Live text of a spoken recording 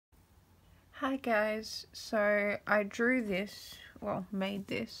Hi guys, so I drew this, well made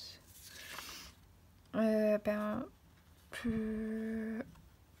this, about a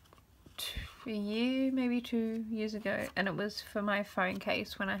year, maybe 2 years ago, and it was for my phone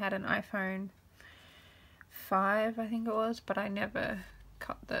case when I had an iPhone 5 I think it was, but I never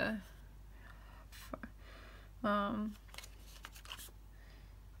cut the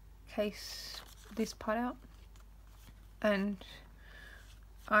case, this part out, and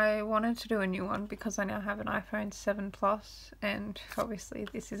I wanted to do a new one because I now have an iPhone 7 Plus and obviously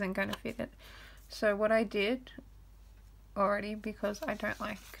this isn't going to fit it. So what I did already, because I don't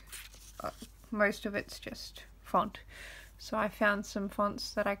like, most of it's just font, so I found some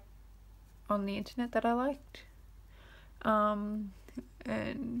fonts that on the internet that I liked, and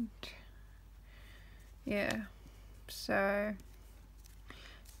yeah, so,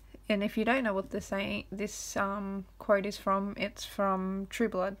 and if you don't know what this quote is from, it's from True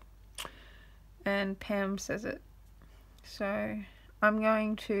Blood, and Pam says it. So I'm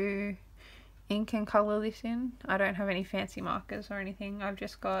going to ink and colour this in. I don't have any fancy markers or anything. I've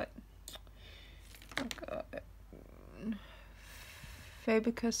got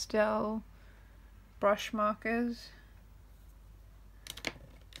Faber-Castell brush markers.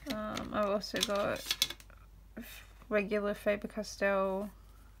 I've also got regular Faber-Castell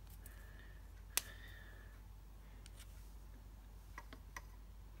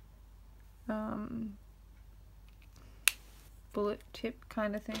bullet tip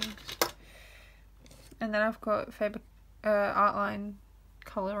kind of things, and then I've got Faber Artline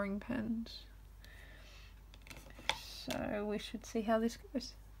colouring pens, so we should see how this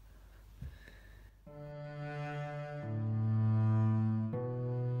goes.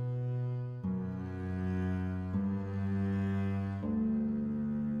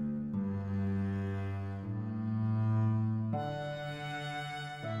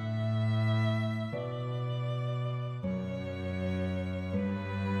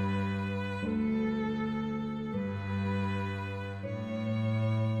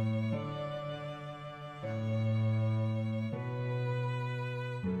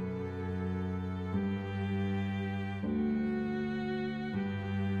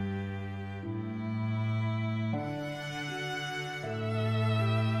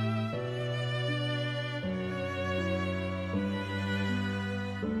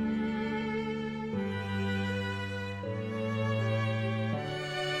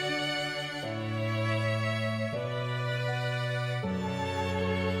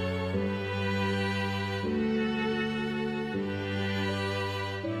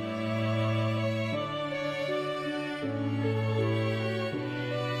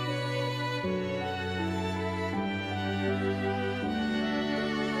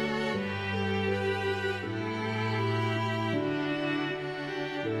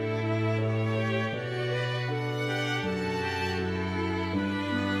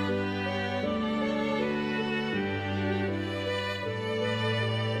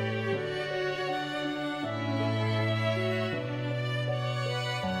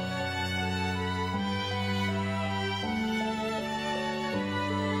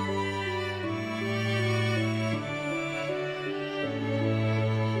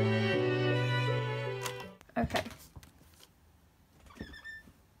 Okay.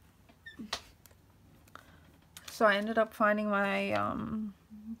 So I ended up finding my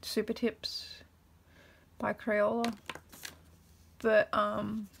Super Tips by Crayola, but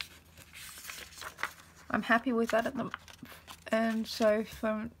I'm happy with that and so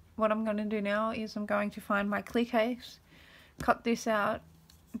what I'm going to do now is I'm going to find my clear case, cut this out,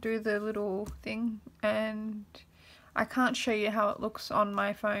 do the little thing, and I can't show you how it looks on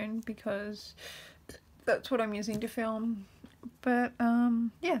my phone because that's what I'm using to film, but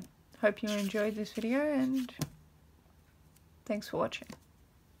yeah, hope you enjoyed this video and thanks for watching.